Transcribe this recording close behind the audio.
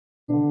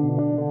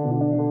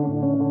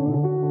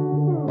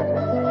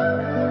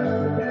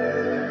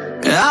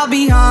I'll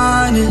be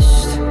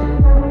honest,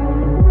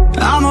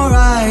 I'm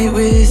alright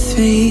with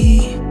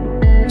me.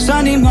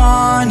 Sunday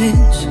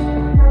mornings,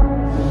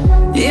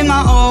 in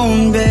my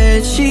own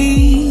bed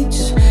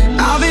sheets.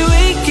 I'll be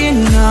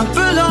waking up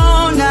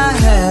alone, I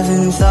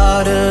haven't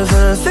thought of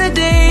her for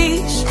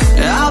days.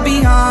 I'll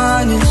be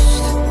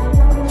honest,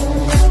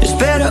 it's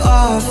better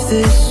off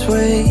this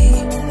way.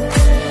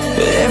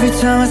 Every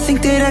time I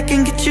think that I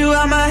can get you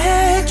out my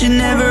head, you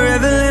never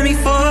ever let me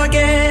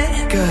forget.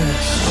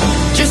 'Cause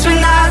just when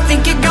I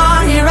think you're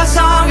gone, hear our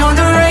song on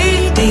the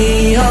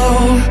radio.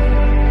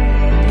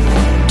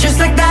 Just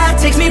like that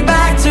takes me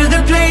back to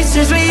the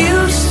places we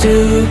used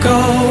to go.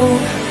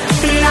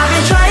 And I've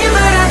been trying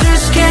but I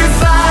just can't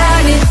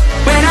find it.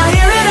 When I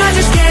hear it I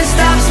just can't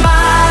stop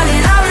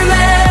smiling. I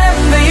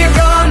remember you're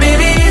gone,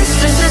 baby, it's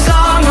just a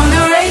song on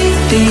the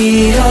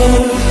radio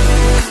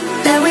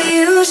that we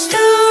used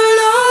to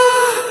know.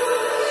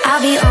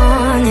 I'll be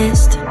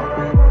honest,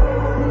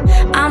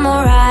 I'm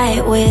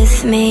alright with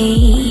me.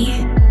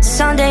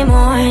 Sunday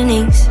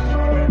mornings,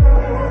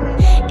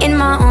 in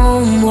my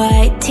own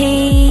white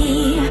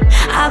tee.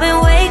 I've been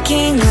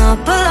waking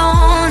up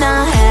alone,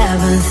 I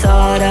haven't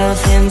thought of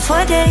him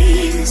for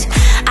days.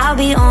 I'll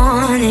be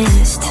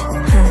honest,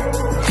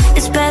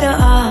 it's better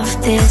off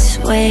this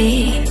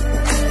way.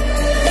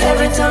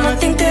 Every time I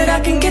think that I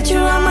can get you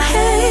out my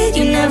head,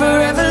 you never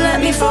ever let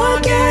me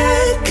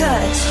forget.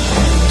 'Cause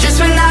just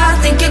when I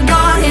think you're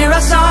gone, hear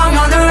a song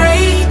on the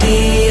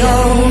radio.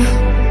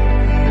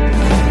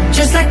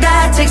 Just like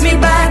that takes me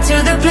back to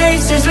the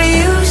places we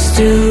used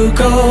to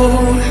go.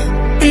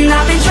 And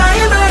I've been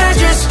trying but I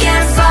just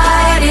can't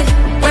fight it.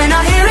 When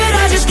I hear it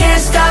I just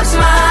can't stop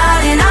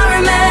smiling. I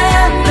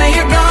remember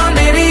you're gone,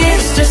 baby,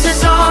 it's just a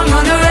song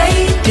on the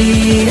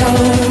radio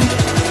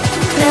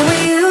that we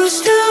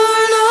used to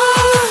know.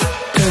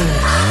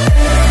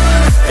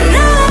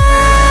 Now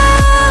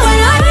when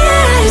I hear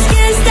it I just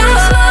can't stop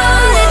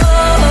smiling.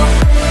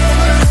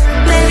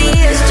 Maybe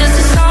it's just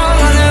a song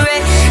on the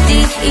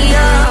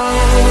radio.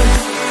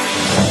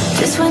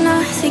 Just when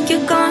I think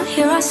you're gone,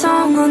 hear our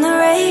song on the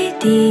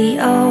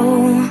radio.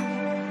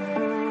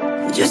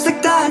 Just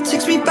like that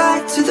takes me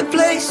back to the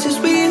places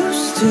we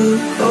used to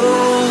go.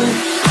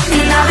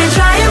 And I've been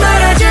trying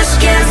but I just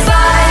can't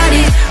fight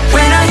it.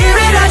 When I hear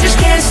it I just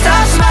can't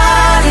stop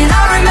smiling.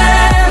 I remember